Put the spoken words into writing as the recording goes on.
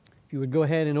If you would go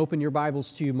ahead and open your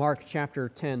Bibles to Mark chapter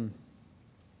 10.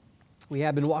 We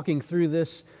have been walking through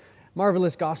this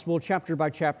marvelous gospel chapter by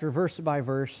chapter, verse by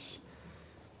verse,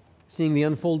 seeing the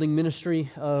unfolding ministry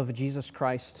of Jesus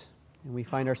Christ. And we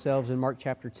find ourselves in Mark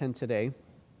chapter 10 today.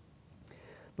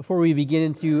 Before we begin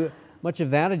into much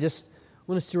of that, I just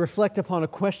want us to reflect upon a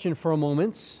question for a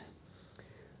moment.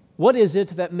 What is it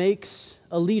that makes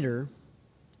a leader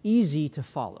easy to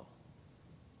follow?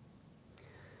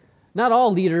 Not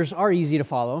all leaders are easy to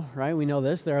follow, right? We know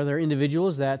this. There are other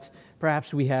individuals that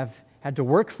perhaps we have had to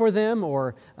work for them,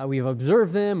 or we've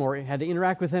observed them, or had to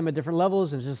interact with them at different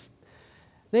levels, and just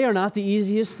they are not the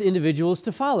easiest individuals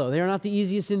to follow. They are not the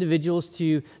easiest individuals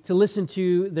to listen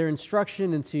to their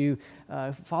instruction and to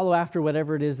follow after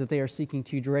whatever it is that they are seeking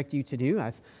to direct you to do.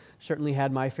 I've certainly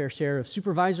had my fair share of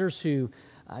supervisors who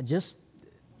just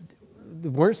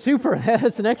weren't super.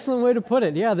 That's an excellent way to put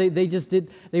it. Yeah,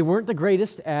 they weren't the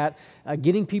greatest at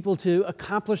getting people to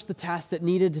accomplish the task that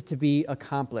needed to be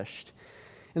accomplished.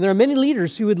 And there are many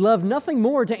leaders who would love nothing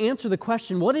more to answer the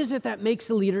question, what is it that makes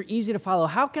a leader easy to follow?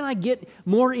 How can I get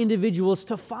more individuals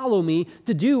to follow me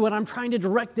to do what I'm trying to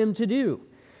direct them to do?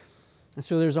 And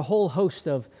so there's a whole host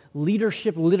of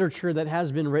leadership literature that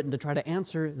has been written to try to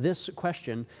answer this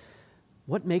question,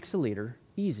 what makes a leader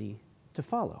easy to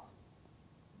follow?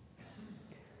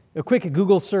 A quick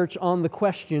Google search on the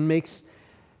question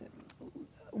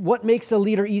what makes a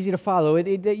leader easy to follow?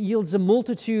 It yields a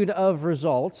multitude of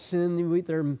results, and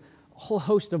there are a whole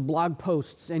host of blog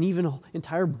posts and even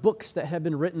entire books that have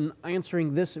been written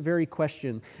answering this very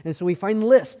question. And so we find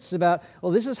lists about,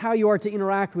 well, this is how you are to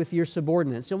interact with your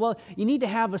subordinates. So, well, you need to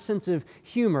have a sense of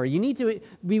humor. You need to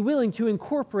be willing to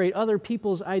incorporate other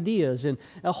people's ideas and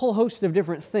a whole host of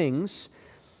different things.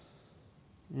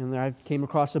 And I came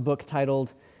across a book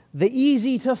titled The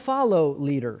Easy to Follow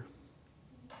Leader.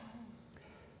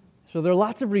 So there are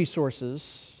lots of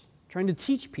resources trying to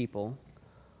teach people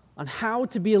on how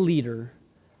to be a leader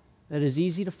that is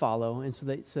easy to follow, and so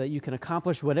that you can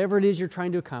accomplish whatever it is you're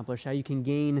trying to accomplish, how you can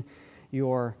gain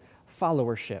your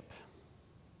followership.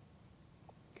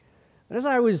 But as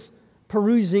I was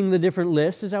perusing the different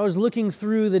lists, as I was looking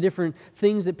through the different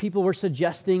things that people were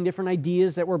suggesting, different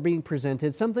ideas that were being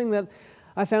presented, something that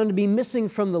I found to be missing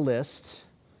from the list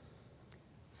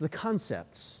is the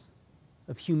concept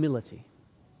of humility.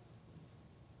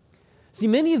 See,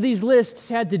 many of these lists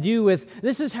had to do with,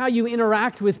 this is how you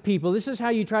interact with people. This is how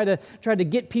you try to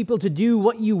get people to do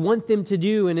what you want them to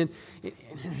do. And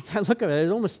I look at it,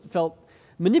 it almost felt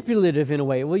manipulative in a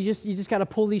way. Well, you just got to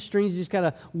pull these strings, you just got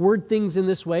to word things in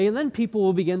this way, and then people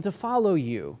will begin to follow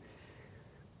you.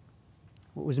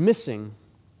 What was missing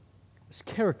was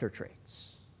character traits.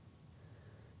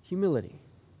 Humility,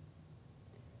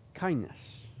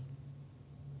 kindness.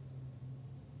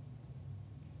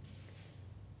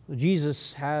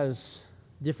 Jesus has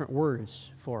different words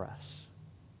for us.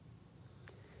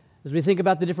 As we think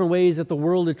about the different ways that the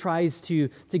world tries to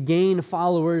gain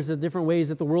followers, the different ways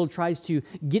that the world tries to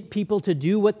get people to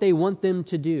do what they want them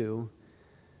to do,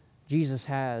 Jesus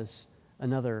has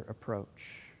another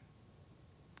approach.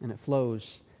 And it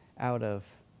flows out of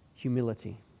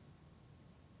humility.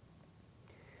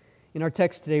 In our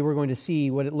text today, we're going to see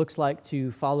what it looks like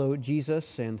to follow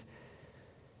Jesus, and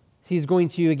he's going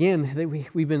to, again,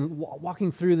 we've been walking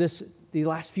through the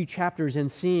last few chapters and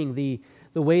seeing the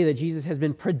way that Jesus has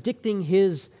been predicting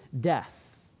his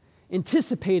death,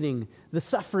 anticipating the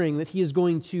suffering that he is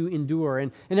going to endure.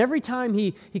 And every time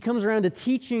he comes around to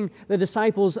teaching the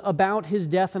disciples about his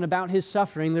death and about his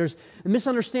suffering, there's a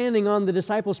misunderstanding on the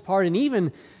disciples' part, and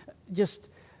even just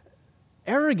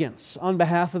arrogance on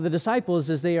behalf of the disciples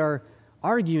as they are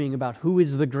arguing about who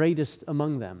is the greatest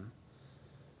among them.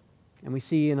 And we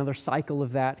see another cycle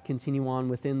of that continue on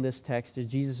within this text as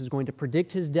Jesus is going to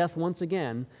predict his death once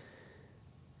again.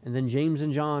 And then James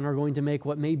and John are going to make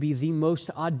what may be the most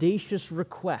audacious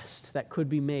request that could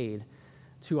be made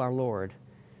to our Lord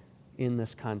in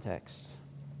this context.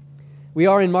 We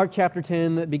are in Mark chapter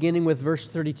 10, beginning with verse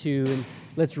 32, and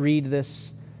let's read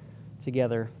this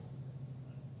together.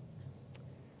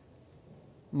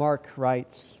 Mark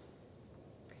writes,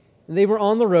 "And they were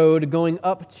on the road going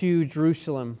up to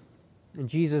Jerusalem, and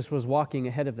Jesus was walking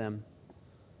ahead of them.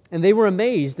 And they were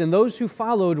amazed, and those who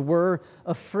followed were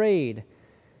afraid.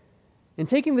 And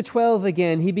taking the 12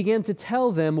 again, he began to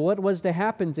tell them what was to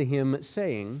happen to him,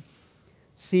 saying,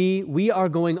 'See, we are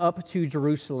going up to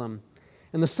Jerusalem,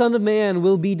 and the Son of Man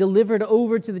will be delivered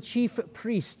over to the chief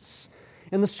priests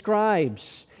and the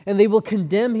scribes, and they will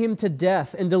condemn him to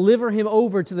death and deliver him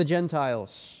over to the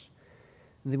Gentiles.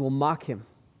 And they will mock him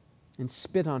and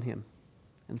spit on him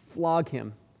and flog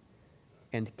him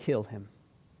and kill him.'"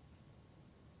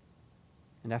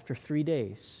 and after 3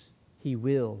 days he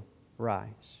will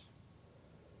rise."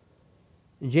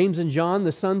 And James and John,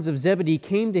 the sons of Zebedee,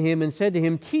 came to him and said to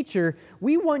him, "Teacher,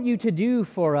 we want you to do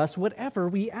for us whatever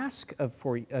we ask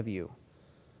of you."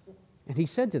 And he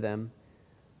said to them,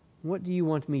 "What do you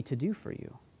want me to do for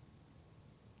you?"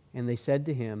 And they said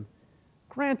to him,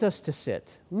 "Grant us to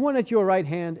sit, one at your right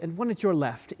hand and one at your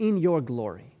left, in your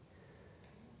glory."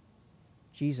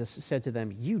 Jesus said to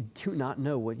them, "You do not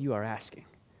know what you are asking.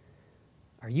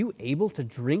 Are you able to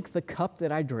drink the cup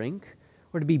that I drink,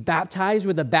 or to be baptized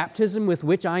with the baptism with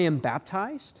which I am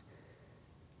baptized?"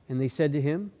 And they said to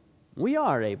him, "We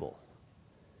are able."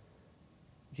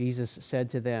 Jesus said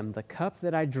to them, "The cup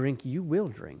that I drink you will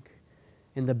drink,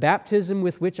 and the baptism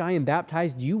with which I am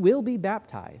baptized you will be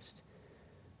baptized.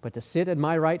 But to sit at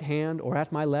my right hand or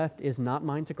at my left is not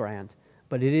mine to grant,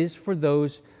 but it is for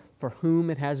those for whom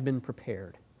it has been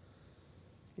prepared."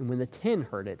 And when the 10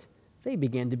 heard it, they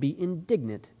began to be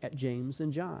indignant at James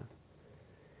and John.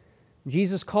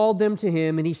 Jesus called them to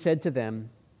him, and he said to them,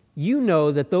 "You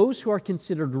know that those who are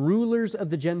considered rulers of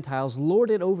the Gentiles lord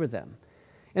it over them,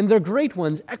 and their great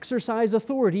ones exercise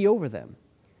authority over them.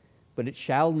 But it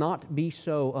shall not be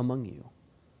so among you.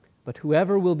 But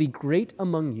whoever will be great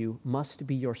among you must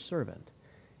be your servant,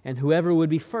 and whoever would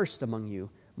be first among you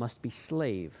must be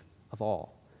slave of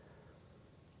all.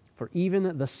 For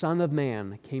even the Son of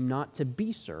Man came not to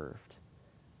be served,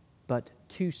 but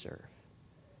to serve,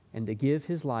 and to give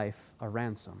his life a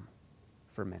ransom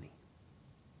for many."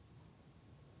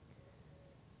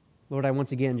 Lord, I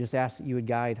once again just ask that you would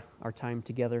guide our time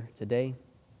together today.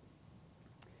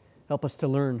 Help us to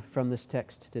learn from this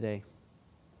text today.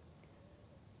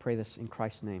 Pray this in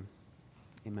Christ's name.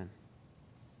 Amen.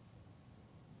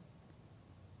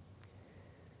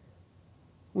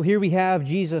 Well, here we have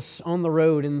Jesus on the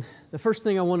road, and the first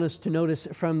thing I want us to notice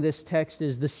from this text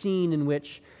is the scene in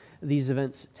which these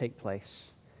events take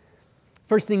place.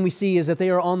 First thing we see is that they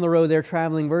are on the road, they're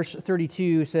traveling. Verse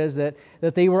 32 says that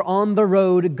they were on the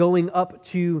road going up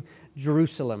to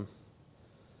Jerusalem.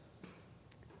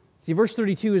 See, verse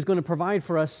 32 is going to provide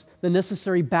for us the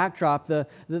necessary backdrop, the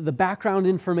background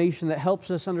information that helps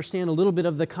us understand a little bit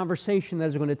of the conversation that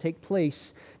is going to take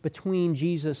place between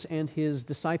Jesus and his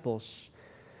disciples.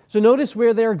 So notice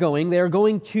where they're going. They are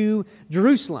going to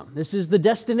Jerusalem. This is the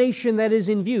destination that is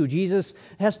in view. Jesus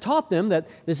has taught them that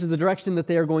this is the direction that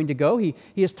they are going to go. He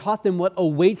has taught them what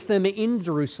awaits them in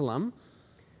Jerusalem.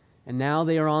 And now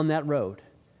they are on that road,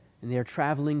 and they are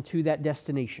traveling to that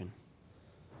destination.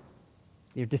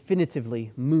 They're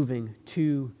definitively moving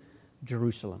to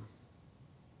Jerusalem.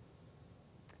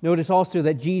 Notice also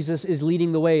that Jesus is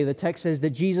leading the way. The text says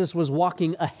that Jesus was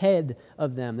walking ahead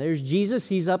of them. There's Jesus,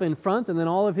 he's up in front, and then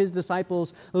all of his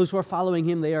disciples, those who are following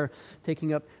him, they are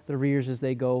taking up the rears as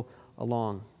they go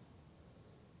along.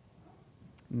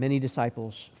 Many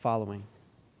disciples following.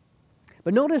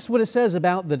 But notice what it says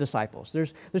about the disciples.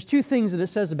 There's 2 things that it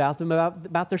says about them,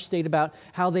 about their state, about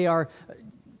how they are,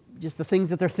 just the things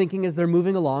that they're thinking as they're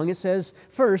moving along. It says,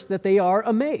 first, that they are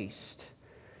amazed.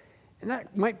 And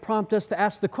that might prompt us to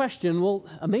ask the question, well,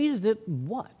 amazed at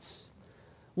what?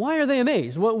 Why are they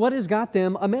amazed? What has got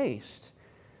them amazed?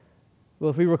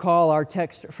 Well, if we recall our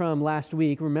text from last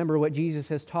week, remember what Jesus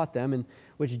has taught them, and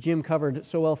which Jim covered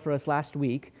so well for us last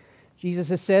week. Jesus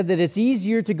has said that it's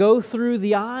easier to go through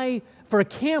the eye, for a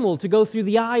camel to go through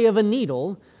the eye of a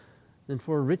needle, than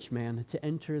for a rich man to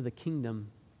enter the kingdom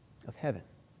of heaven.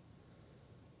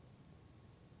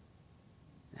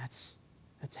 That's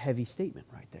a heavy statement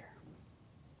right there.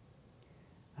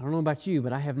 I don't know about you,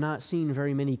 but I have not seen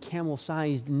very many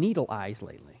camel-sized needle eyes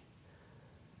lately.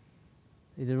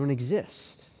 They don't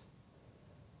exist.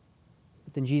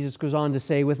 But then Jesus goes on to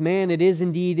say, with man it is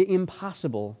indeed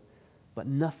impossible, but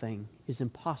nothing is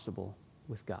impossible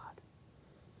with God.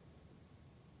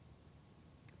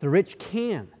 The rich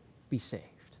can be saved.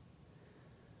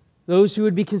 Those who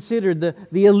would be considered the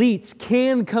elites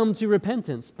can come to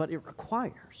repentance, but it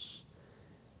requires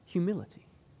humility.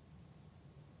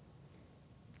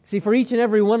 See, for each and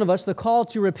every one of us, the call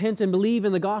to repent and believe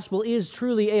in the gospel is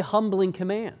truly a humbling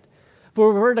command.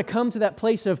 For we're to come to that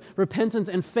place of repentance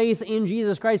and faith in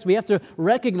Jesus Christ, we have to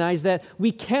recognize that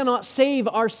we cannot save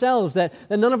ourselves, that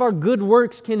none of our good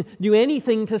works can do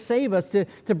anything to save us,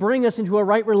 to bring us into a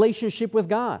right relationship with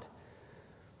God.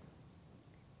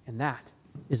 And that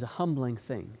is a humbling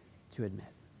thing to admit.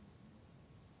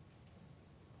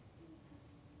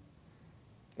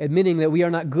 Admitting that we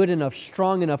are not good enough,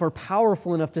 strong enough, or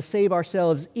powerful enough to save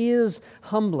ourselves is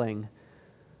humbling.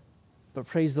 But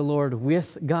praise the Lord,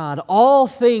 with God, all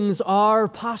things are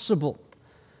possible.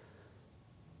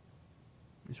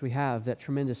 As we have that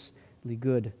tremendously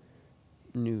good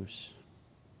news.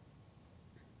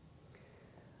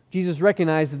 Jesus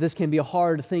recognized that this can be a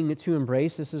hard thing to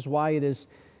embrace. This is why it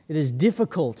is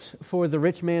difficult for the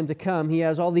rich man to come. He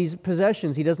has all these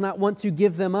possessions. He does not want to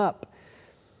give them up.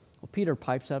 Well, Peter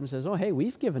pipes up and says, oh, hey,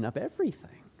 we've given up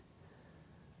everything.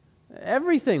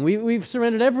 Everything. We've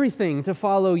surrendered everything to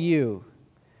follow you.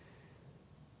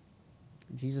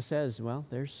 Jesus says, well,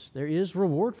 there is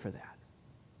reward for that.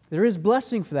 There is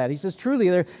blessing for that. He says,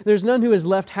 truly, there's none who has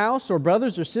left house or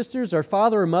brothers or sisters or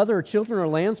father or mother or children or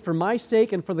lands for my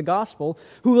sake and for the gospel,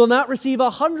 who will not receive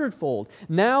 100-fold.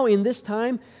 Now, in this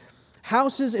time,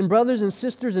 houses and brothers and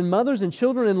sisters and mothers and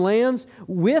children and lands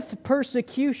with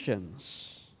persecutions.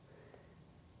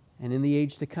 And in the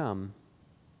age to come,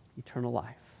 eternal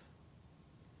life.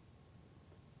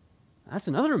 That's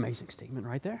another amazing statement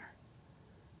right there.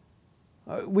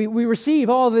 We receive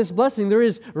all this blessing. There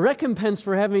is recompense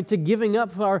for having to giving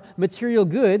up our material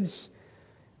goods,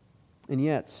 and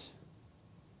yet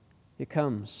it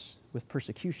comes with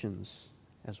persecutions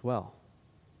as well.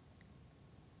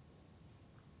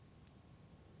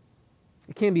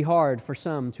 It can be hard for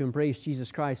some to embrace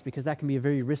Jesus Christ because that can be a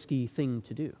very risky thing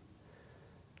to do.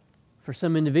 For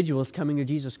some individuals, coming to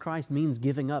Jesus Christ means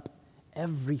giving up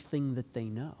everything that they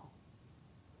know.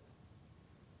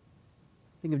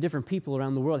 Think of different people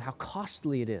around the world, how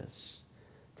costly it is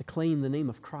to claim the name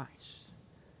of Christ.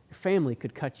 Your family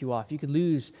could cut you off. You could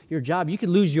lose your job. You could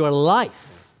lose your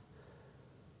life.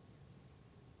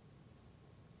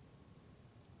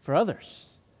 For others,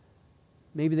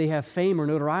 maybe they have fame or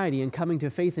notoriety, and coming to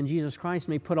faith in Jesus Christ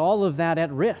may put all of that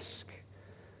at risk.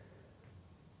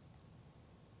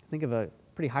 Think of a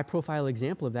pretty high-profile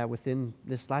example of that within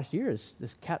this last year is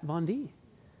this Kat Von D.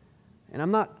 And I'm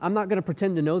not going to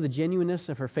pretend to know the genuineness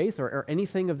of her faith or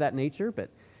anything of that nature, but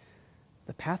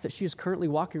the path that she is currently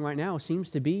walking right now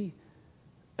seems to be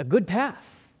a good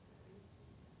path,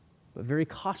 but very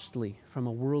costly from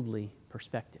a worldly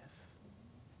perspective.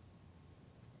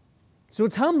 So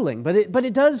it's humbling, but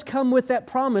it does come with that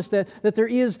promise that there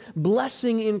is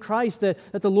blessing in Christ, that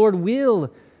the Lord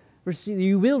will receive,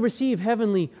 you will receive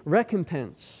heavenly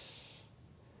recompense.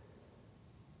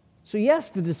 So yes,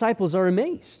 the disciples are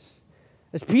amazed.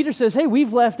 As Peter says, hey,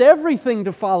 we've left everything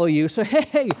to follow you, so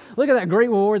hey, look at that great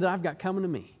reward that I've got coming to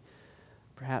me.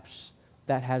 Perhaps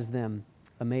that has them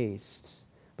amazed.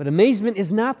 But amazement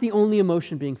is not the only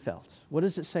emotion being felt. What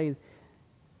does it say?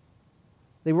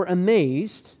 They were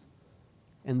amazed,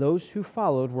 and those who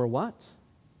followed were what?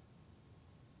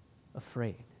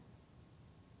 Afraid.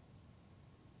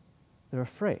 They're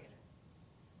afraid.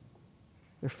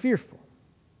 They're fearful.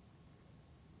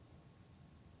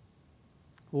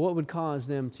 Well, what would cause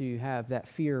them to have that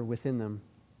fear within them?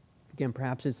 Again,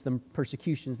 perhaps it's the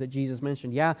persecutions that Jesus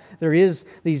mentioned. Yeah, there is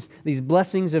these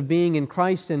blessings of being in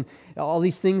Christ and all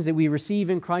these things that we receive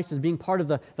in Christ as being part of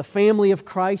the family of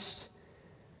Christ.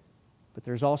 But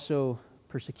there's also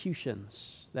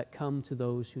persecutions that come to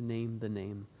those who name the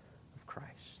name of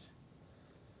Christ.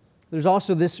 There's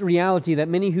also this reality that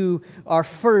many who are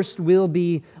first will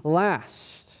be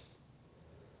last.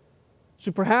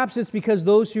 So perhaps it's because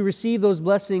those who receive those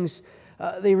blessings,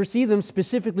 they receive them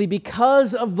specifically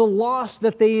because of the loss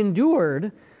that they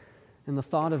endured, and the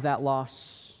thought of that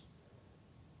loss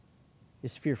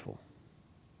is fearful.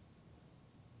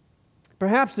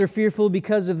 Perhaps they're fearful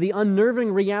because of the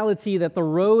unnerving reality that the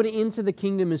road into the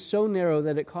kingdom is so narrow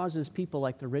that it causes people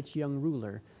like the rich young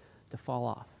ruler to fall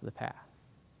off the path.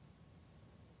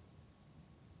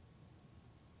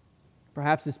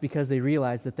 Perhaps it's because they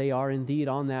realize that they are indeed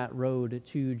on that road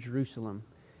to Jerusalem,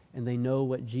 and they know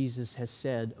what Jesus has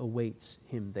said awaits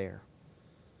him there.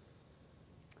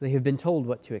 They have been told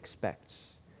what to expect,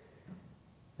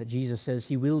 that Jesus says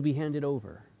he will be handed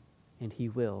over and he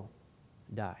will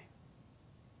die.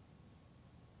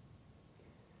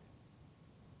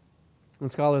 One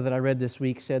scholar that I read this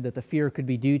week said that the fear could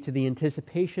be due to the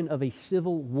anticipation of a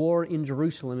civil war in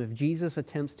Jerusalem if Jesus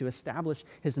attempts to establish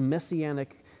his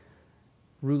messianic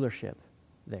rulership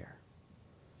there.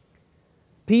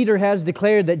 Peter has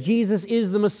declared that Jesus is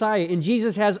the Messiah, and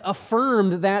Jesus has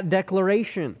affirmed that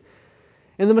declaration.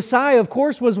 And the Messiah, of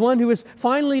course, was one who was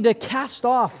finally to cast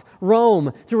off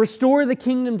Rome, to restore the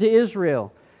kingdom to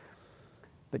Israel.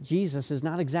 But Jesus is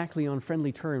not exactly on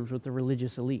friendly terms with the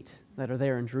religious elite that are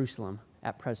there in Jerusalem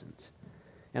at present.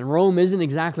 And Rome isn't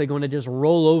exactly going to just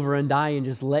roll over and die and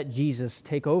just let Jesus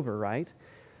take over, right?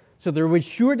 So there was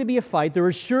sure to be a fight. There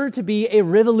was sure to be a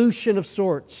revolution of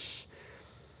sorts.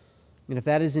 And if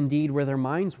that is indeed where their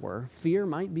minds were, fear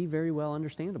might be very well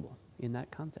understandable in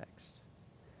that context.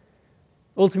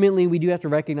 Ultimately, we do have to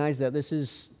recognize that this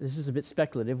is a bit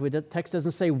speculative. The text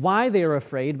doesn't say why they are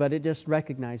afraid, but it just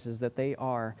recognizes that they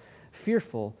are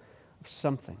fearful of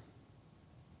something.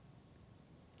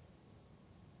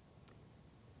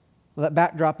 Well, that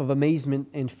backdrop of amazement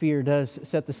and fear does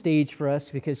set the stage for us,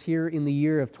 because here in the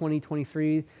year of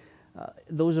 2023,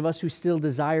 those of us who still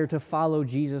desire to follow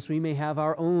Jesus, we may have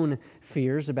our own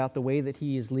fears about the way that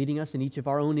He is leading us in each of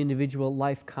our own individual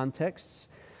life contexts.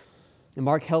 And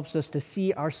Mark helps us to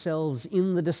see ourselves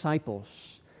in the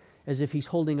disciples as if He's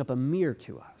holding up a mirror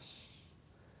to us.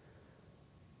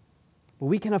 But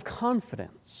we can have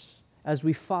confidence as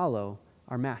we follow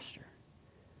our Master.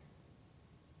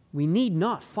 We need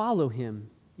not follow Him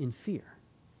in fear.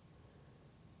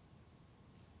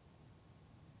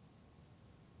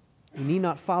 We need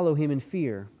not follow Him in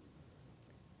fear,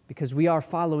 because we are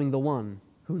following the one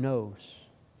who knows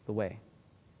the way.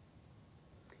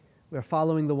 We are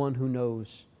following the one who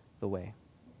knows the way.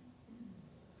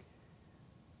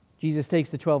 Jesus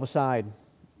takes the 12 aside.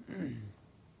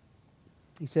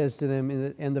 He says to them in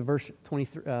the end of verse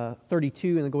 32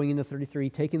 and then going into 33,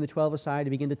 taking the 12 aside to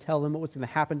begin to tell them what's going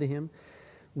to happen to Him.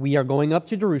 We are going up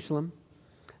to Jerusalem.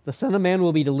 The Son of Man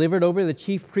will be delivered over to the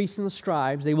chief priests and the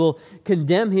scribes. They will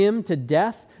condemn Him to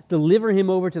death, deliver Him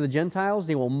over to the Gentiles.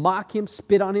 They will mock Him,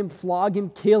 spit on Him, flog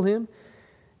Him, kill Him.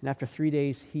 And after 3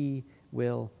 days, He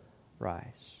will rise.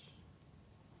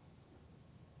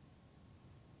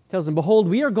 Tells them, behold,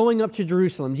 we are going up to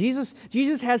Jerusalem. Jesus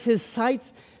has His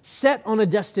sights set on a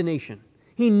destination.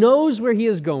 He knows where He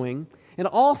is going. And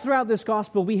all throughout this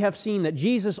gospel, we have seen that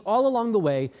Jesus, all along the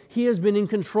way, He has been in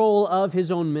control of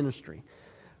His own ministry.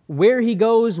 Where He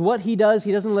goes, what He does,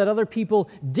 He doesn't let other people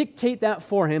dictate that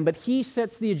for Him, but He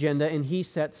sets the agenda and He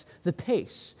sets the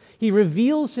pace. He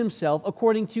reveals Himself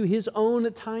according to His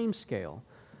own time scale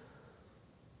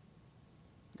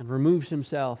and removes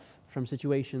Himself from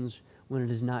situations when it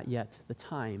is not yet the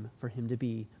time for Him to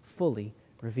be fully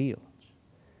revealed.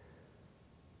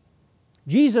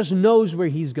 Jesus knows where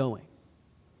He's going.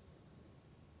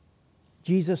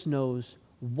 Jesus knows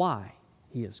why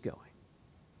He is going.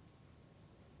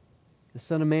 The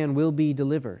Son of Man will be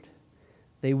delivered.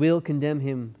 They will condemn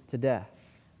Him to death.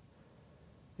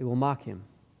 They will mock Him.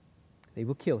 They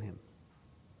will kill Him.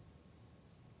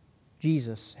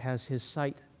 Jesus has His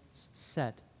sights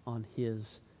set on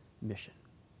His mission,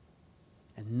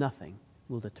 and nothing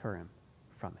will deter Him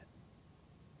from it.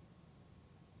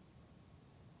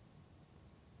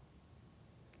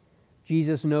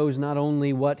 Jesus knows not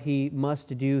only what He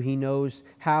must do, He knows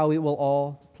how it will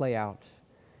all play out.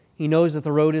 He knows that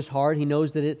the road is hard. He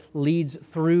knows that it leads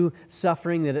through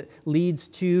suffering, that it leads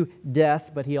to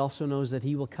death, but He also knows that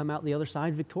He will come out the other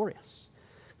side victorious,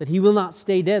 that He will not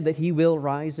stay dead, that He will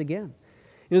rise again.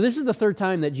 You know, this is the third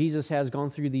time that Jesus has gone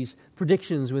through these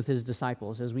predictions with His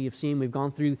disciples. As we have seen, we've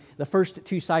gone through the first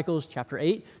two cycles, chapter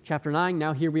 8, chapter 9.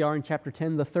 Now here we are in chapter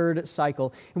 10, the third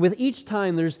cycle. And with each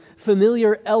time, there's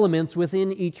familiar elements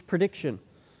within each prediction.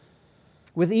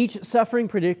 With each suffering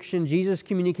prediction, Jesus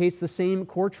communicates the same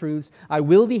core truths. I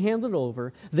will be handed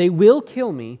over, they will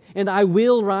kill me, and I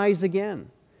will rise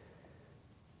again.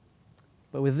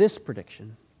 But with this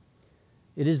prediction,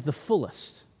 it is the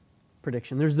fullest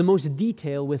prediction. There's the most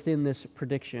detail within this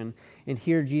prediction, and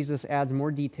here Jesus adds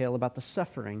more detail about the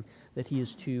suffering that He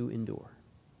is to endure.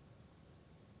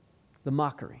 The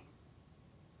mockery,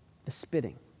 the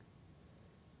spitting,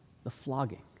 the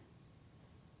flogging,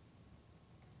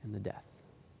 and the death.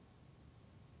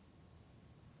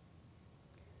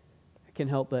 I can't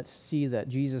help but see that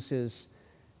Jesus'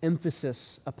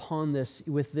 emphasis upon this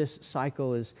with this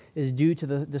cycle is due to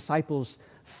the disciples'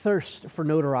 thirst for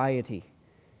notoriety,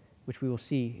 which we will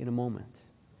see in a moment.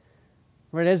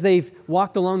 Right, as they've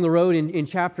walked along the road in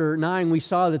chapter 9, we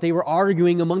saw that they were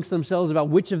arguing amongst themselves about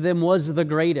which of them was the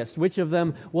greatest, which of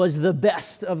them was the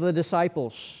best of the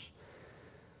disciples.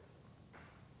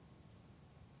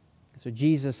 So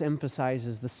Jesus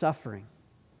emphasizes the suffering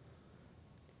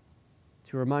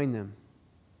to remind them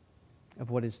of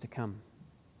what is to come.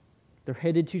 They're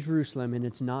headed to Jerusalem, and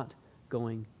it's not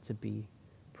going to be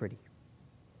pretty.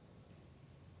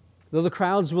 Though the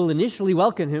crowds will initially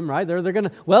welcome Him, right? They're going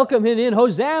to welcome Him in,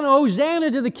 Hosanna,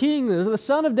 Hosanna to the King, the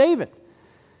Son of David.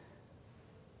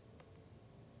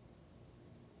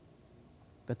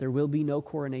 But there will be no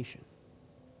coronation.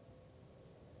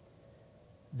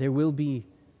 There will be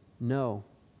no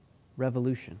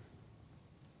revolution.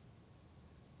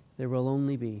 There will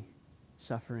only be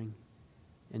suffering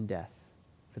and death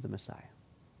for the Messiah.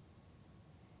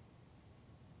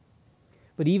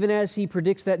 But even as He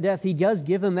predicts that death, He does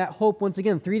give them that hope once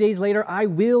again. 3 days later, I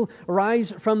will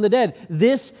rise from the dead.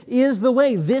 This is the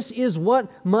way. This is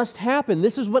what must happen.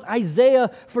 This is what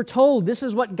Isaiah foretold. This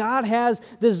is what God has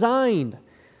designed.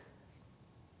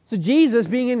 So Jesus,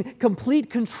 being in complete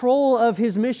control of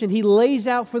His mission, He lays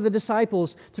out for the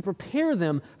disciples to prepare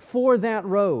them for that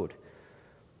road.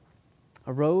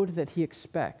 a road that he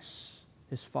expects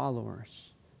his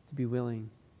followers to be willing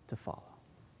to follow.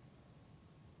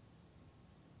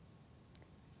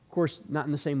 Of course, not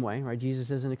in the same way, right?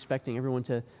 Jesus isn't expecting everyone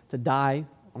to die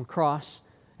on a cross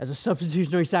as a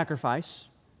substitutionary sacrifice.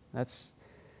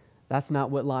 That's not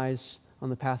what lies on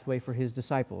the pathway for his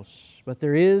disciples. But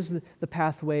there is the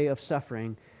pathway of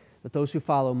suffering that those who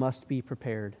follow must be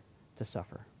prepared to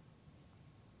suffer.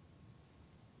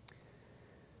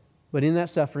 But in that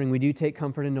suffering, we do take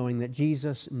comfort in knowing that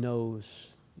Jesus knows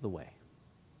the way.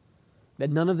 That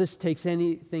none of this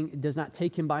does not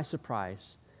take him by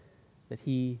surprise, that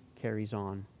he carries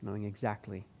on knowing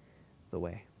exactly the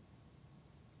way.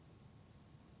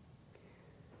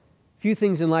 Few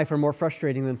things in life are more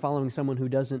frustrating than following someone who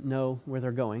doesn't know where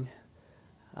they're going.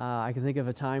 I can think of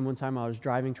one time I was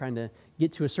driving trying to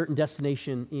get to a certain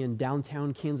destination in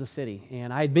downtown Kansas City.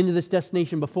 And I had been to this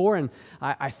destination before, and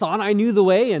I thought I knew the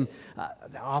way, and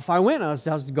off I went. I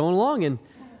was going along, and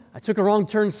I took a wrong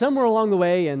turn somewhere along the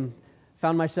way and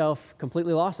found myself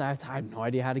completely lost. I had no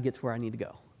idea how to get to where I need to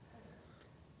go.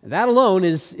 That alone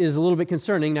is a little bit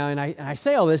concerning. Now, and I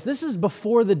say all this, this is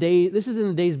in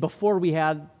the days before we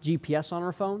had GPS on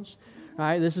our phones.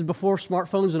 Right? This is before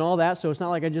smartphones and all that, so it's not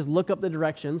like I just look up the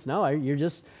directions. No, you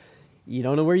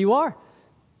don't know where you are.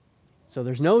 So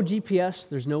there's no GPS,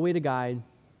 there's no way to guide.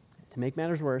 To make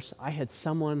matters worse, I had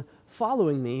someone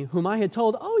following me whom I had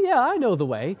told, oh yeah, I know the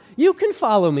way. You can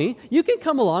follow me. You can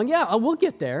come along. Yeah, we'll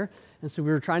get there. And so we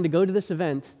were trying to go to this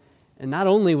event, and not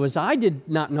only was I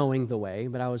not knowing the way,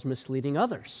 but I was misleading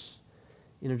others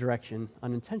in a direction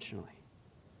unintentionally.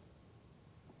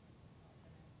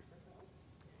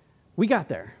 We got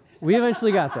there. We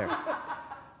eventually got there.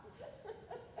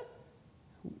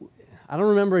 I don't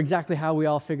remember exactly how we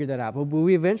all figured that out, but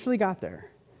we eventually got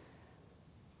there.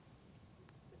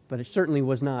 But it certainly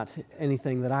was not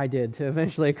anything that I did to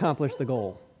eventually accomplish the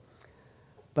goal.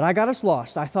 But I got us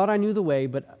lost. I thought I knew the way,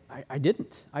 but I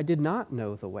didn't. I did not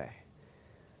know the way.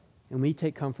 And we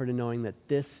take comfort in knowing that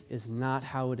this is not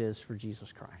how it is for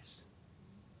Jesus Christ.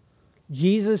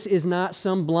 Jesus is not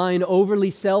some blind,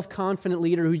 overly self-confident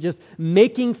leader who's just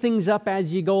making things up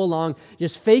as you go along,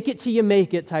 just fake it till you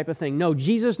make it type of thing. No,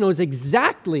 Jesus knows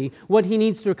exactly what he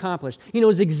needs to accomplish. He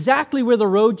knows exactly where the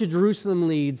road to Jerusalem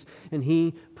leads, and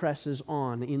he presses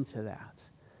on into that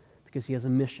because he has a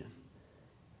mission,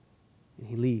 and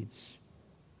he leads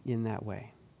in that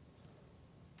way.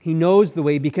 He knows the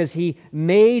way because he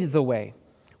made the way.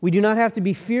 We do not have to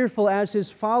be fearful as his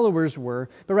followers were,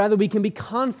 but rather we can be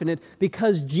confident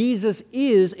because Jesus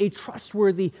is a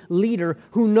trustworthy leader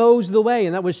who knows the way.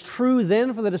 And that was true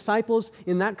then for the disciples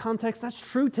in that context. That's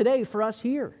true today for us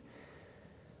here.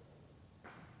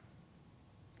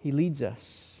 He leads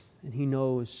us, and he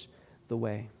knows the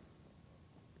way.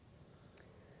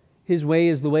 His way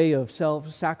is the way of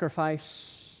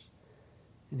self-sacrifice,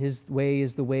 and his way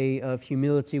is the way of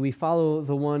humility. We follow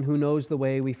the one who knows the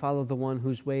way. We follow the one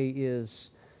whose way is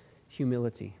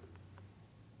humility.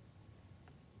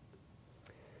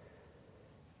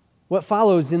 What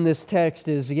follows in this text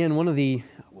is, again, on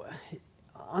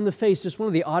the face, just one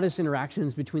of the oddest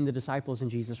interactions between the disciples and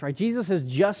Jesus, right? Jesus has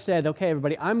just said, okay,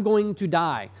 everybody, I'm going to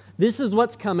die. This is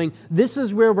what's coming. This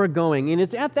is where we're going. And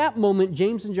it's at that moment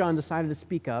James and John decided to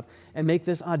speak up and make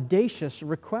this audacious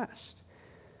request.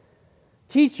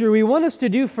 Teacher, we want us to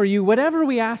do for you whatever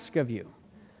we ask of you.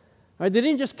 Right? They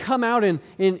didn't just come out and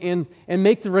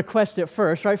make the request at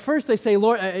first. Right? First they say,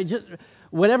 Lord, just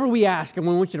whatever we ask, and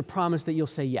we want you to promise that you'll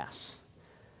say yes.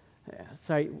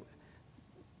 Sorry.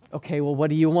 Okay, well, what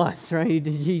do you want? Right?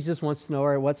 Jesus wants to know,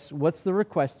 all right, what's the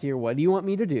request here? What do you want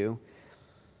me to do?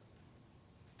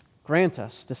 Grant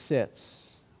us to sit,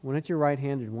 one at your right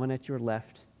hand and one at your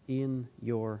left, in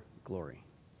your glory.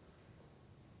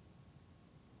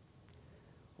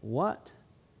 What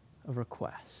a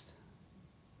request.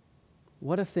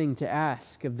 What a thing to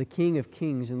ask of the King of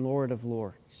Kings and Lord of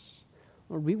Lords.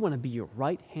 Lord, we want to be your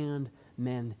right-hand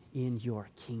men in your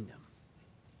kingdom.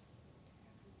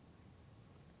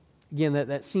 Again,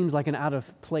 that seems like an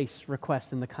out-of-place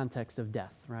request in the context of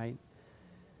death, right?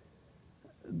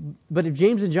 But if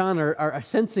James and John are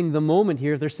sensing the moment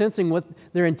here, they're sensing what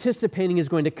they're anticipating is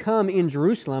going to come in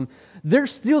Jerusalem, they're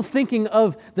still thinking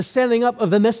of the setting up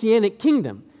of the Messianic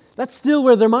kingdom. That's still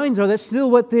where their minds are. That's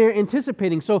still what they're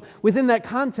anticipating. So within that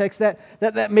context,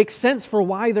 that makes sense for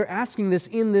why they're asking this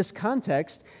in this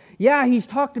context. Yeah, he's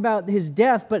talked about his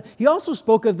death, but he also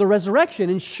spoke of the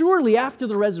resurrection. And surely after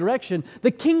the resurrection,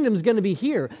 the kingdom's going to be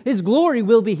here. His glory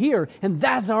will be here. And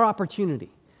that's our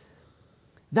opportunity.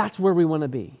 That's where we want to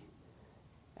be.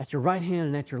 At your right hand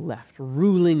and at your left,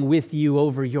 ruling with you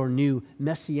over your new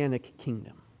Messianic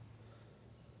kingdom.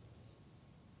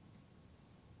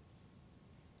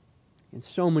 In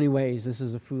so many ways, this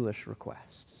is a foolish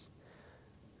request.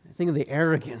 Think of the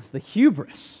arrogance, the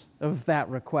hubris of that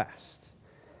request.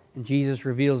 And Jesus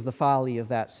reveals the folly of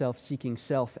that self-seeking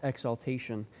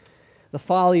self-exaltation. The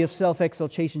folly of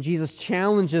self-exaltation. Jesus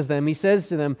challenges them. He says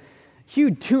to them, you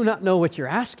do not know what you're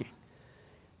asking.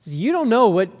 You don't know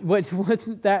what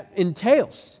that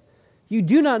entails. You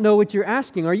do not know what you're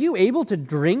asking. Are you able to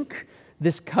drink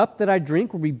this cup that I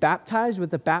drink, or be baptized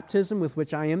with the baptism with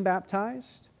which I am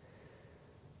baptized?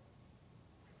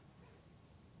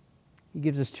 He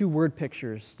gives us two word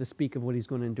pictures to speak of what he's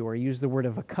going to endure. He used the word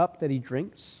of a cup that he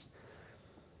drinks.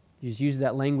 He's used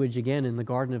that language again in the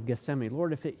Garden of Gethsemane.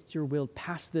 Lord, if it's your will,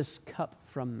 pass this cup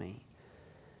from me.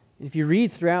 And if you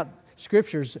read throughout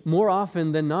Scriptures, more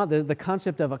often than not, the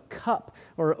concept of a cup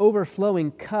or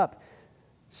overflowing cup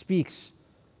speaks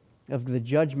of the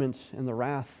judgment and the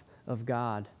wrath of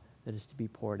God that is to be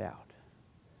poured out.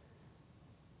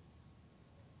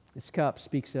 This cup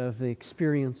speaks of the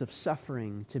experience of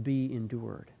suffering to be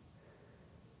endured.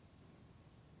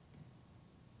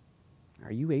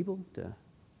 Are you able to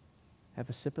have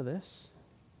a sip of this?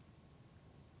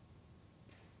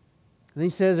 And then he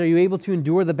says, are you able to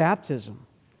endure the baptism?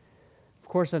 Of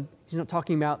course, he's not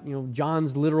talking about,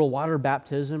 John's literal water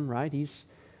baptism, right? He's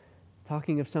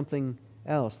talking of something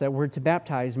else. That word to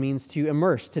baptize means to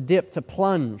immerse, to dip, to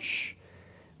plunge.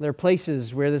 There are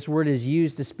places where this word is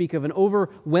used to speak of an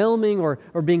overwhelming or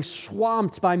being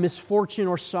swamped by misfortune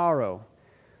or sorrow.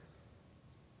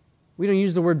 We don't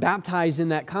use the word baptize in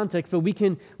that context, but we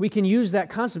can use that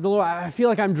concept. Lord, I feel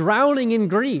like I'm drowning in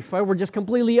grief. Right? We're just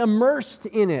completely immersed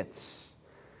in it.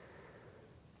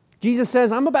 Jesus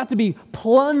says, I'm about to be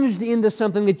plunged into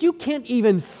something that you can't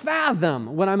even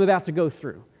fathom what I'm about to go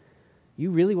through. You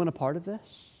really want a part of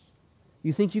this?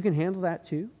 You think you can handle that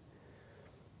too?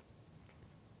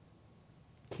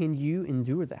 Can you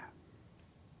endure that?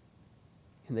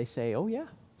 And they say, oh yeah,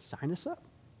 sign us up.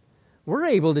 We're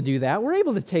able to do that. We're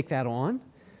able to take that on.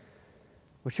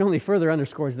 Which only further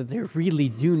underscores that they really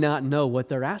do not know what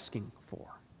they're asking for.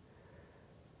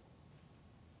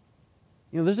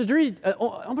 There's a degree,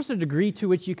 almost a degree to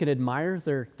which you can admire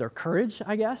their courage,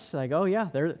 I guess. Like, oh yeah,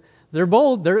 they're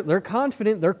bold, they're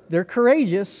confident, they're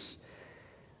courageous.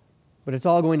 But it's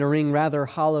all going to ring rather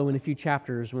hollow in a few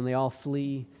chapters when they all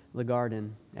flee the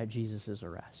garden at Jesus'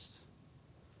 arrest.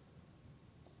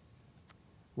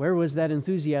 Where was that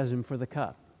enthusiasm for the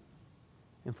cup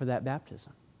and for that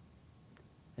baptism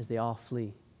as they all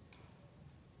flee?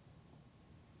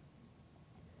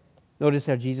 Notice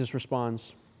how Jesus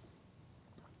responds.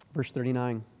 Verse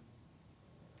 39.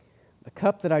 The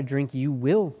cup that I drink, you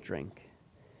will drink.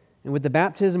 And with the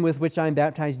baptism with which I am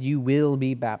baptized, you will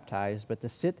be baptized. But to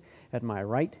sit at my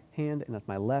right hand and at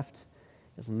my left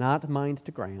is not mine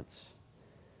to grant,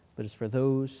 but is for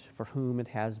those for whom it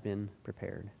has been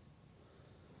prepared.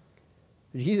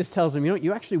 Jesus tells them,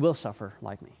 you actually will suffer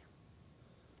like me.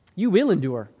 You will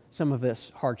endure some of this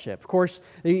hardship. Of course,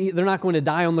 they're not going to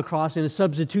die on the cross in a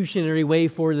substitutionary way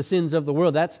for the sins of the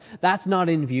world. That's not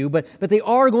in view, but they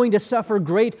are going to suffer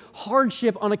great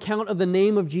hardship on account of the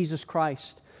name of Jesus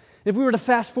Christ. If we were to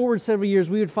fast forward several years,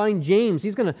 we would find James.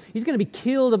 He's going to be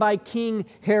killed by King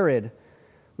Herod.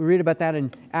 We read about that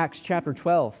in Acts chapter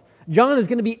 12. John is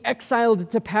going to be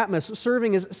exiled to Patmos,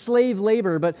 serving as slave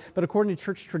labor, but according to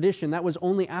church tradition, that was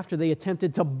only after they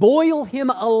attempted to boil him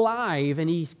alive, and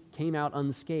he came out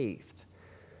unscathed.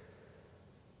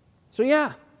 So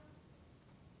yeah,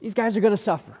 these guys are going to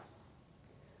suffer.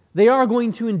 They are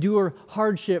going to endure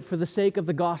hardship for the sake of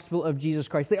the gospel of Jesus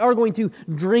Christ. They are going to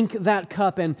drink that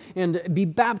cup and be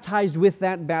baptized with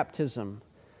that baptism.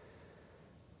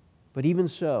 But even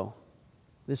so,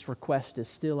 this request is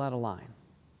still out of line.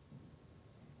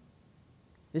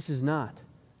 This is not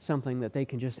something that they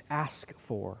can just ask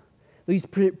for. These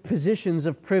positions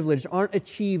of privilege aren't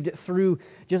achieved through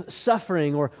just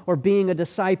suffering or being a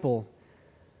disciple,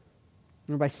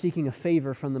 or by seeking a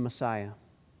favor from the Messiah.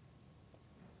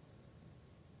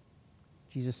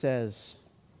 Jesus says,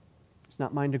 it's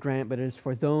not mine to grant, but it is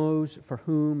for those for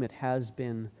whom it has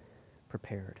been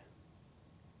prepared.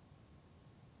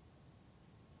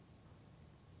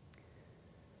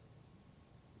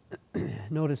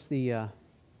 Notice the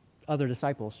other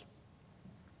disciples,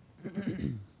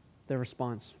 their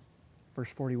response. Verse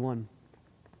 41.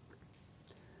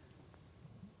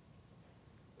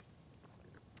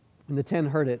 When the 10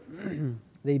 heard it,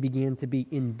 they began to be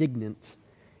indignant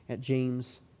at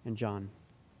James and John.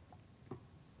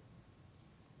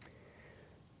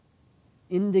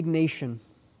 Indignation.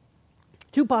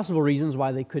 Two possible reasons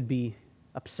why they could be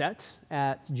upset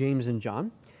at James and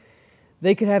John.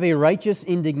 They could have a righteous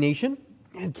indignation.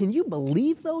 And can you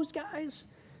believe those guys?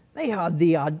 They had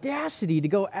the audacity to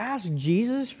go ask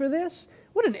Jesus for this.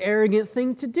 What an arrogant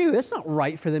thing to do. It's not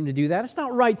right for them to do that. It's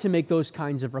not right to make those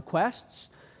kinds of requests.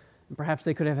 And perhaps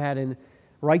they could have had a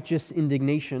righteous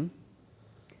indignation.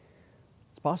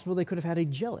 It's possible they could have had a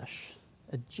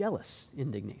jealous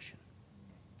indignation.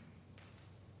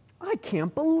 I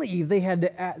can't believe they had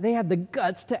the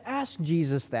guts to ask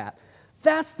Jesus that.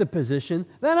 That's the position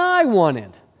that I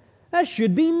wanted. That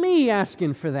should be me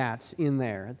asking for that in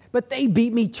there. But they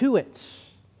beat me to it.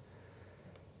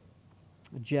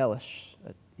 A jealous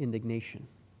indignation.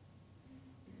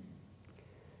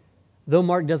 Though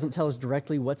Mark doesn't tell us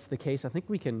directly what's the case, I think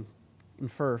we can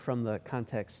infer from the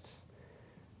context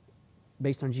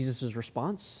based on Jesus'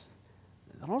 response,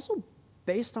 and also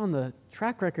based on the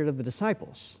track record of the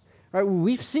disciples. Right,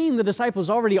 we've seen the disciples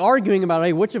already arguing about,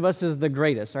 hey, which of us is the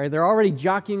greatest. Right? They're already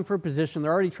jockeying for position.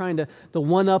 They're already trying to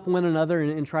one-up one another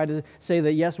and try to say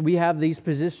that, yes, we have these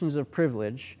positions of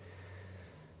privilege.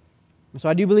 So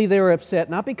I do believe they were upset,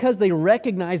 not because they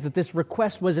recognized that this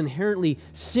request was inherently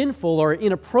sinful or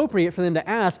inappropriate for them to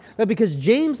ask, but because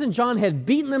James and John had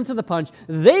beaten them to the punch.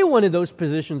 They wanted those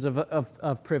positions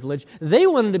of privilege. They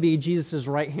wanted to be Jesus'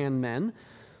 right-hand men.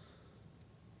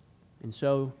 And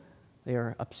so they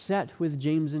are upset with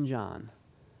James and John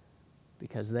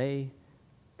because they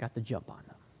got the jump on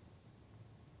them.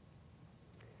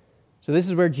 So this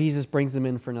is where Jesus brings them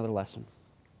in for another lesson.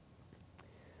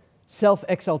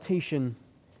 Self-exaltation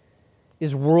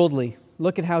is worldly.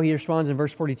 Look at how he responds in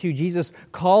verse 42. Jesus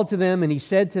called to them and he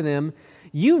said to them,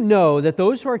 "You know that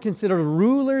those who are considered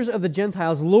rulers of the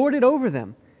Gentiles lord it over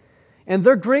them, and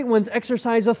their great ones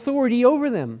exercise authority over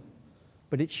them.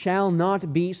 But it shall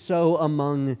not be so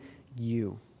among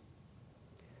you."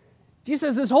 Jesus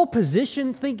says this whole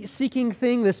position-seeking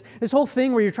thing, this whole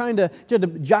thing where you're trying to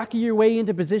jockey your way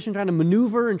into position, trying to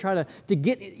maneuver and try to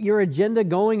get your agenda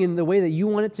going in the way that you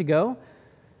want it to go,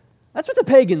 that's what the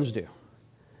pagans do.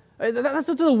 That's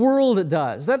what the world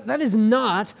does. That is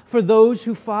not for those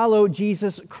who follow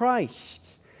Jesus Christ.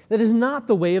 That is not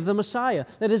the way of the Messiah.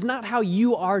 That is not how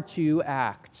you are to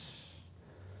act.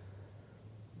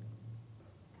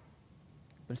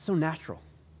 But it's so natural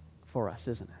for us,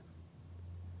 isn't it?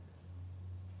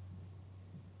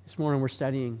 This morning we're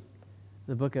studying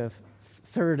the book of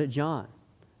 3rd John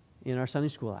in our Sunday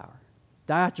school hour.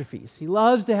 Diotrephes. He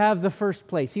loves to have the first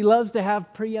place. He loves to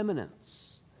have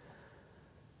preeminence.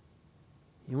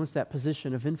 He wants that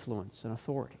position of influence and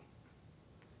authority.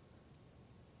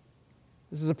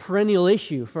 This is a perennial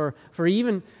issue for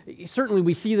even, certainly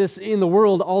we see this in the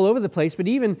world all over the place, but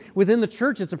even within the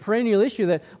church, it's a perennial issue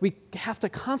that we have to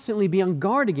constantly be on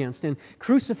guard against and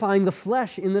crucifying the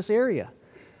flesh in this area.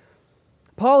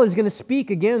 Paul is going to speak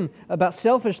again about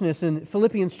selfishness in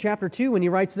Philippians chapter 2 when he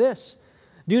writes this: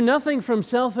 "Do nothing from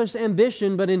selfish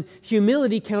ambition, but in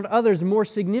humility count others more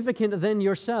significant than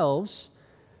yourselves."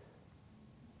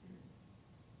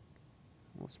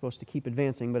 Well, it's supposed to keep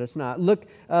advancing, but it's not.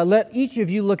 Let each of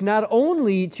you look not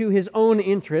only to his own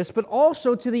interest, but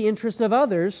also to the interest of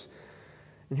others,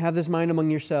 and have this mind among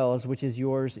yourselves, which is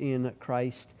yours in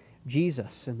Christ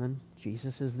Jesus. And then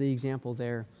Jesus is the example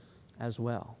there as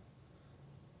well.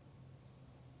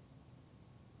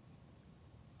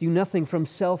 Do nothing from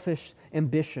selfish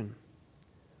ambition,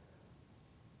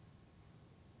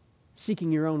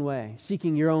 seeking your own way,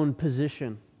 seeking your own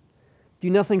position.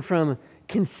 Do nothing from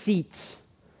conceit,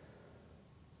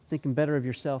 thinking better of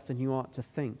yourself than you ought to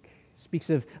think. It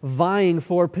speaks of vying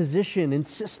for position,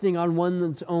 insisting on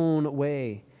one's own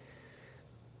way.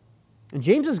 And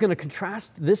James is going to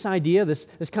contrast this idea, this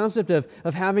concept of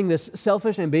having this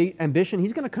selfish ambition.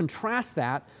 He's going to contrast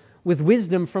that with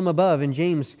wisdom from above in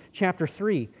James chapter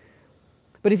 3.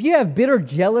 But if you have bitter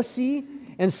jealousy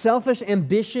and selfish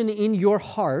ambition in your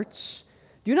hearts,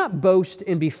 do not boast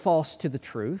and be false to the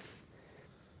truth.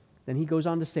 Then he goes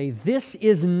on to say, this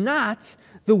is not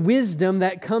the wisdom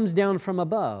that comes down from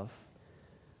above,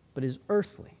 but is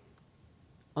earthly,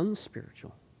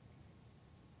 unspiritual,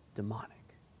 demonic.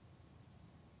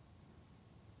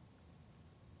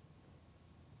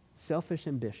 Selfish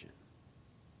ambition.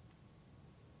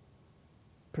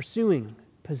 Pursuing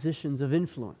positions of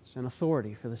influence and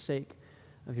authority for the sake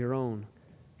of your own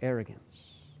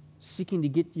arrogance. Seeking to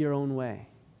get your own way.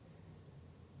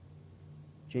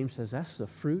 James says that's the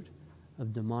fruit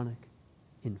of demonic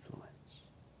influence.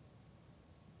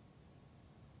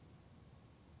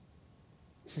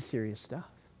 This is serious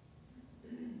stuff.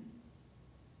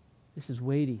 This is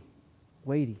weighty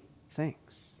things.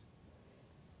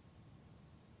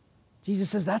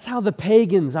 Jesus says that's how the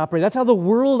pagans operate. That's how the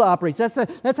world operates.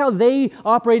 That's how they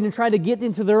operate and try to get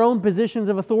into their own positions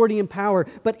of authority and power.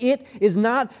 But it is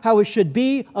not how it should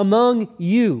be among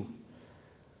you.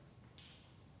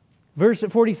 Verse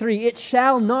 43, it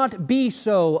shall not be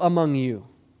so among you.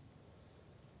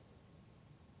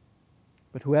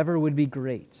 But whoever would be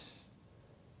great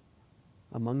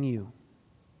among you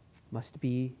must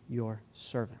be your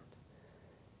servant.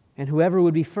 And whoever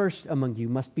would be first among you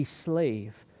must be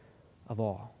slave of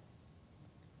all.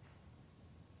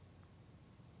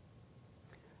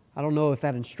 I don't know if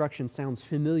that instruction sounds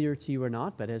familiar to you or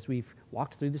not, but as we've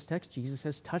walked through this text, Jesus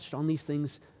has touched on these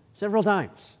things several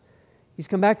times. He's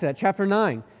come back to that. Chapter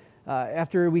 9,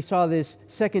 after we saw this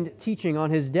second teaching on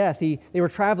his death, they were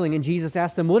traveling and Jesus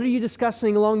asked them, what are you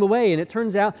discussing along the way? And it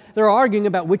turns out they're arguing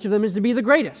about which of them is to be the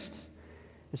greatest.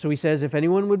 And so he says, if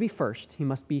anyone would be first, he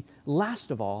must be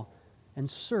last of all and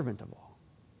servant of all.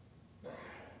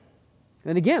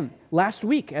 And again, last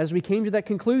week, as we came to that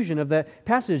conclusion of the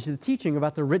passage, the teaching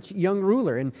about the rich young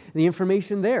ruler and the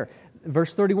information there,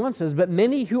 verse 31 says, but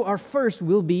many who are first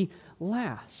will be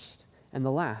last, and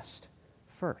the last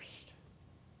first.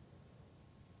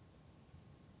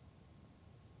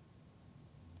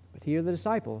 But here are the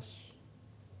disciples.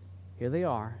 Here they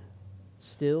are,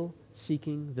 still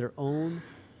seeking their own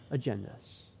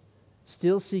agendas,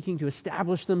 still seeking to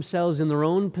establish themselves in their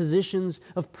own positions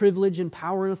of privilege and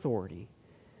power and authority.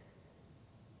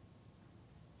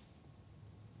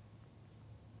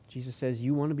 Jesus says,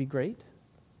 you want to be great?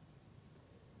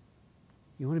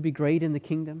 You want to be great in the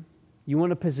kingdom? You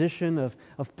want a position of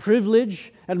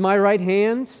privilege at my right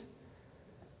hand?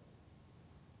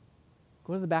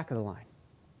 Go to the back of the line.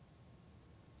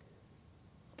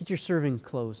 Get your serving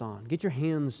clothes on. Get your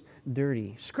hands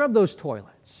dirty. Scrub those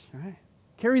toilets. All right?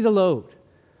 Carry the load.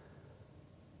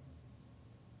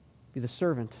 Be the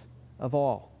servant of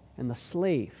all and the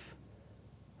slave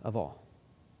of all.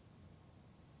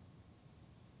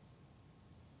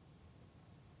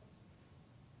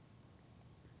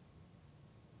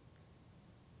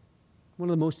 One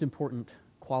of the most important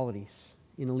qualities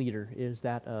in a leader is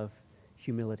that of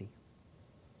humility.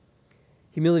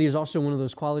 Humility is also one of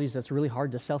those qualities that's really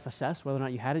hard to self-assess whether or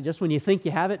not you had it. Just when you think you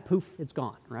have it, poof, it's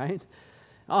gone, right?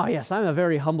 Oh, yes, I'm a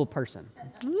very humble person.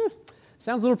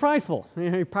 Sounds a little prideful.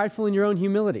 You're prideful in your own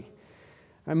humility.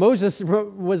 Right, Moses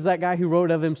was that guy who wrote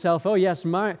of himself, oh, yes,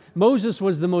 Moses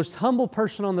was the most humble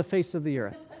person on the face of the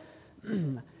earth.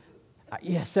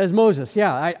 Yes, says Moses.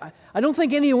 Yeah, I don't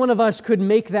think any one of us could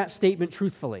make that statement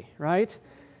truthfully, right?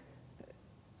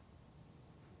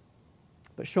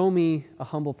 But show me a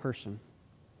humble person,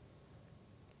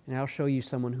 and I'll show you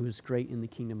someone who is great in the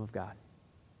kingdom of God.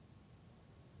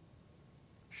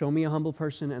 Show me a humble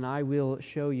person, and I will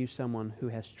show you someone who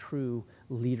has true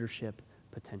leadership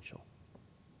potential.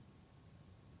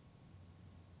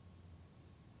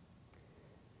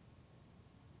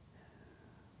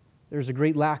 There's a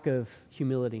great lack of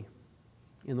humility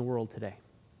in the world today.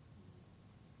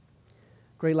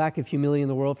 Great lack of humility in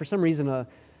the world. For some reason, a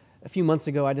few months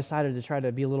ago, I decided to try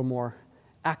to be a little more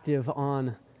active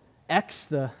on X,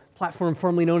 the platform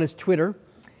formerly known as Twitter.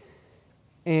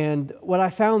 And what I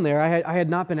found there, I had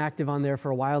not been active on there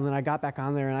for a while, and then I got back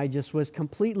on there, and I just was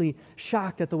completely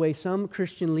shocked at the way some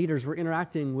Christian leaders were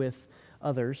interacting with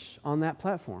others on that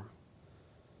platform.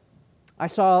 I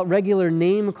saw regular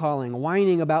name-calling,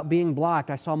 whining about being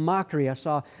blocked. I saw mockery. I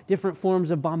saw different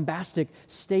forms of bombastic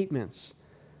statements.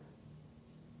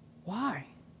 Why?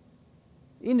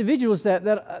 Individuals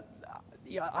that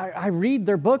I read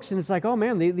their books, and it's like, oh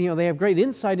man, they have great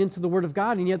insight into the Word of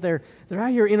God, and yet they're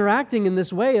out here interacting in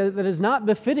this way that is not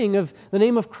befitting of the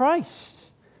name of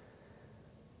Christ.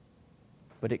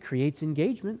 But it creates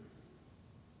engagement.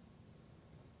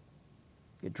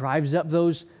 It drives up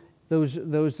those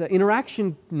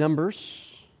interaction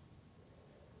numbers,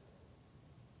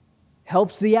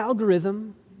 helps the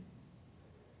algorithm.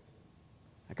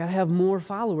 I got to have more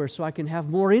followers so I can have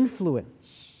more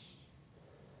influence.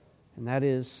 And that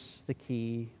is the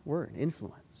key word,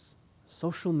 influence.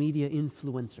 Social media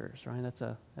influencers, right? That's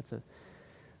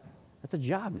a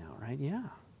job now, right? Yeah.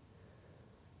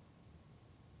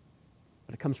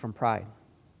 But it comes from pride.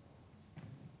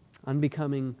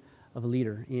 Unbecoming of a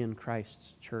leader in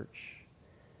Christ's church.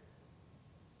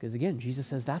 Because again, Jesus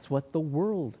says that's what the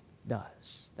world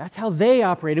does. That's how they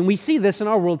operate. And we see this in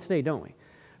our world today, don't we?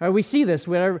 Right, we see this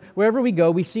wherever we go.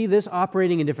 We see this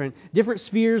operating in different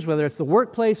spheres, whether it's the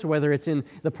workplace or whether it's in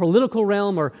the political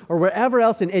realm or wherever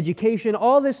else, in education,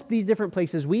 all these different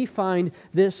places, we find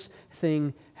this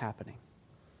thing happening.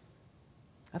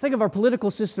 I think of our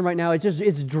political system right now,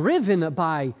 it's driven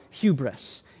by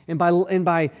hubris and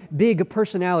by big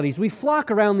personalities. We flock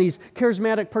around these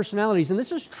charismatic personalities, and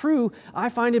this is true, I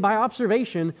find it by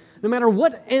observation, no matter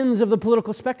what ends of the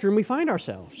political spectrum we find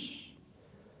ourselves.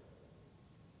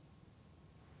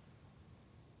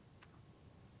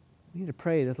 We need to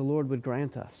pray that the Lord would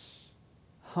grant us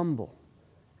humble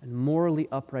and morally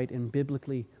upright and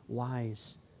biblically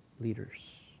wise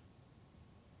leaders.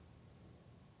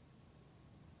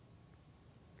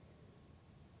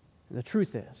 And the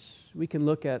truth is, we can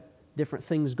look at different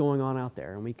things going on out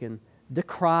there, and we can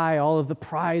decry all of the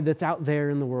pride that's out there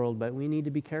in the world, but we need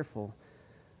to be careful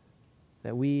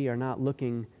that we are not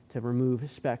looking to remove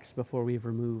specks before we've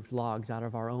removed logs out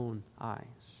of our own eyes.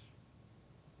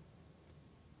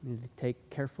 We need to take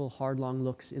careful, hard-long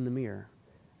looks in the mirror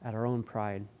at our own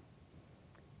pride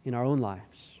in our own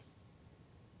lives.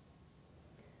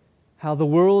 How the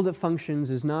world functions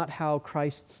is not how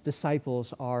Christ's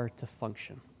disciples are to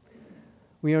function.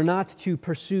 We are not to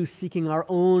pursue seeking our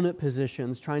own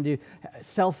positions, trying to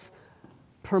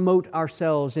self-promote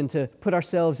ourselves and to put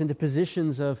ourselves into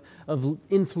positions of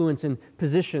influence and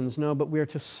positions. No, but we are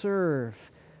to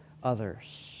serve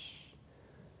others.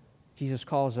 Jesus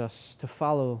calls us to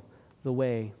follow the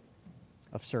way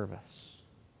of service.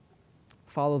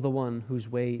 Follow the one whose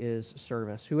way is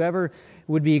service. Whoever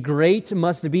would be great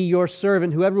must be your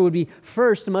servant. Whoever would be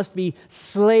first must be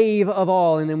slave of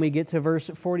all. And then we get to verse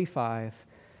 45.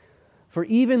 For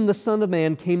even the Son of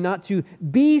Man came not to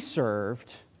be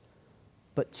served,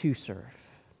 but to serve,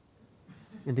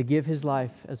 and to give his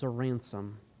life as a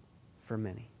ransom for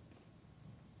many.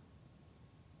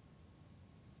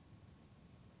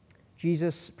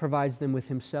 Jesus provides them with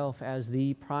himself as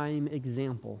the prime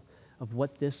example of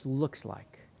what this looks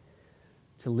like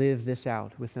to live this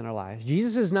out within our lives.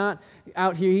 Jesus is not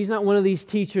out here, he's not one of these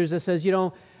teachers that says,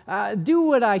 do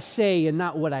what I say and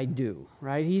not what I do,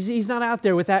 right? He's not out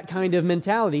there with that kind of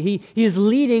mentality. He is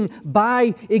leading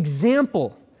by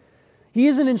example. He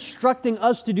isn't instructing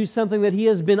us to do something that he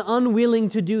has been unwilling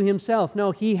to do himself.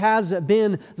 No, he has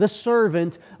been the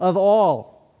servant of all.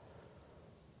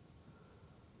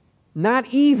 Not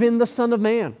even the Son of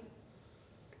Man.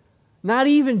 Not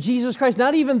even Jesus Christ,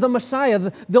 not even the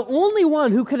Messiah, the only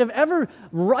one who could have ever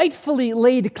rightfully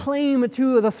laid claim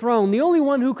to the throne, the only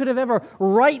one who could have ever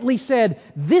rightly said,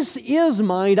 "This is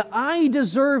mine, I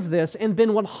deserve this," and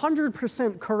been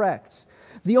 100% correct.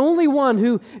 The only one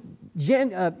who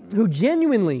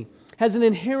genuinely has an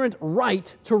inherent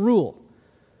right to rule.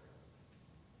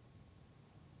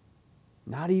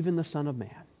 Not even the Son of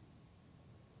Man,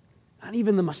 not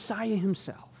even the Messiah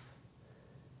himself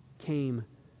came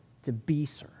to be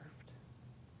served,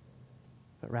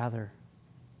 but rather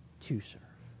to serve.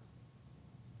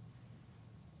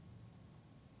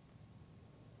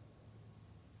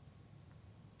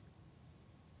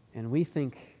 And we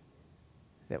think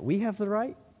that we have the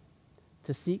right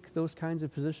to seek those kinds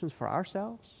of positions for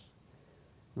ourselves,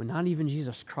 when not even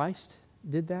Jesus Christ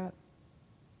did that.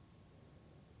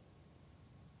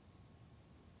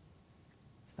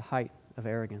 It's the height of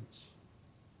arrogance.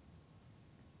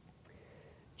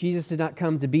 Jesus did not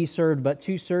come to be served, but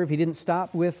to serve. He didn't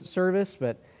stop with service,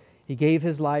 but he gave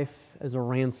his life as a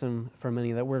ransom for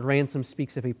many. That word ransom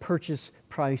speaks of a purchase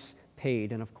price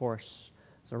paid, and of course,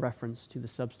 it's a reference to the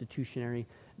substitutionary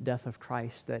death of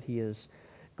Christ, that he is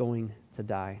going to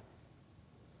die.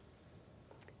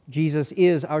 Jesus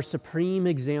is our supreme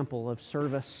example of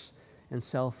service and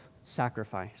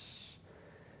self-sacrifice.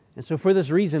 And so for this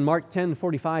reason, Mark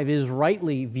 10:45 is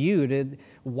rightly viewed,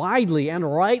 widely and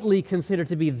rightly considered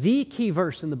to be the key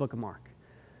verse in the book of Mark.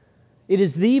 It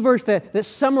is the verse that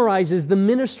summarizes the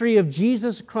ministry of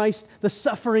Jesus Christ, the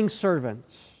suffering servant.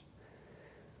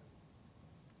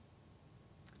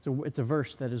 It's a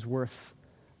verse that is worth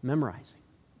memorizing.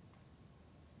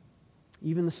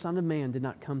 Even the Son of Man did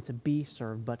not come to be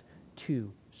served, but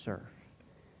to serve,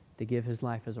 to give his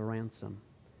life as a ransom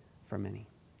for many.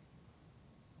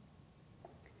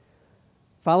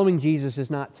 Following Jesus is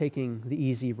not taking the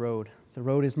easy road. The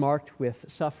road is marked with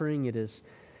suffering. It is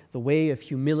the way of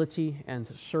humility and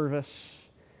service,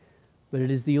 but it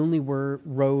is the only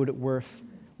road worth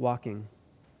walking.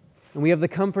 And we have the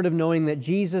comfort of knowing that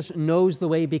Jesus knows the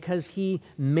way because he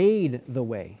made the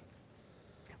way.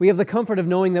 We have the comfort of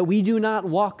knowing that we do not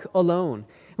walk alone.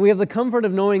 And we have the comfort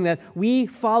of knowing that we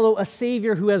follow a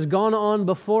Savior who has gone on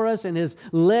before us and is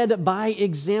led by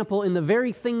example in the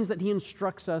very things that he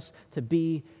instructs us to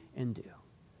be and do.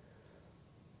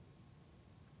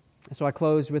 So I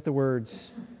close with the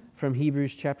words from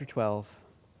Hebrews chapter 12.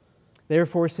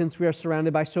 Therefore, since we are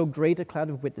surrounded by so great a cloud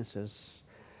of witnesses,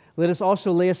 let us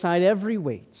also lay aside every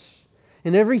weight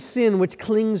and every sin which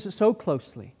clings so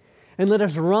closely, And let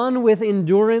us run with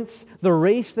endurance the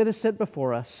race that is set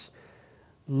before us,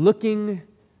 looking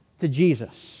to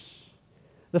Jesus,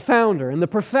 the founder and the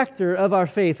perfecter of our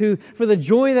faith, who, for the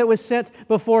joy that was set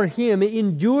before him,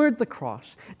 endured the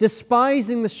cross,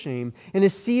 despising the shame, and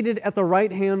is seated at the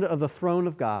right hand of the throne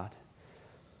of God.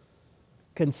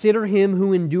 Consider him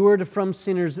who endured from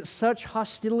sinners such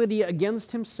hostility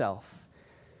against himself,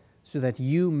 so that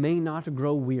you may not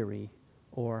grow weary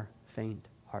or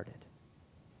faint-hearted.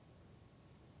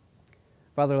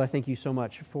 Father, I thank you so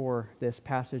much for this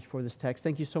passage, for this text.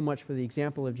 Thank you so much for the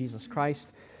example of Jesus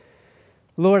Christ.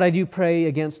 Lord, I do pray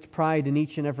against pride in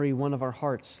each and every one of our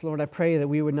hearts. Lord, I pray that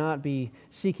we would not be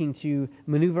seeking to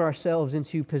maneuver ourselves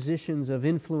into positions of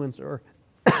influence or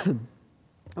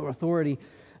authority,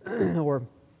 or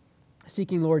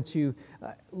seeking, Lord, to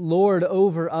lord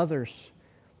over others.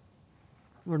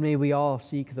 Lord, may we all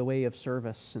seek the way of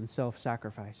service and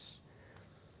self-sacrifice.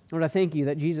 Lord, I thank you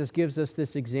that Jesus gives us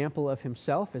this example of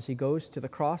himself as he goes to the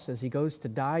cross, as he goes to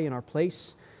die in our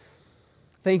place.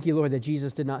 Thank you, Lord, that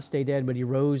Jesus did not stay dead, but he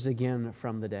rose again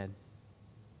from the dead.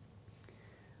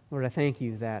 Lord, I thank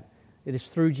you that it is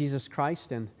through Jesus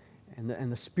Christ and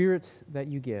the Spirit that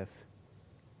you give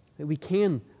that we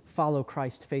can follow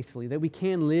Christ faithfully, that we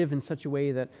can live in such a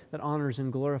way that honors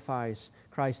and glorifies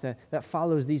Christ, that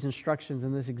follows these instructions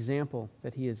and this example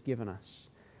that he has given us.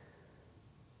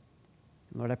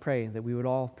 Lord, I pray that we would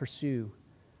all pursue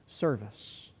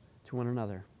service to one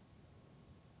another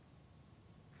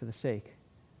for the sake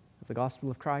of the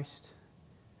gospel of Christ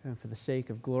and for the sake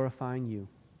of glorifying you.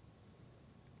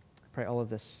 I pray all of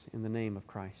this in the name of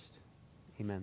Christ.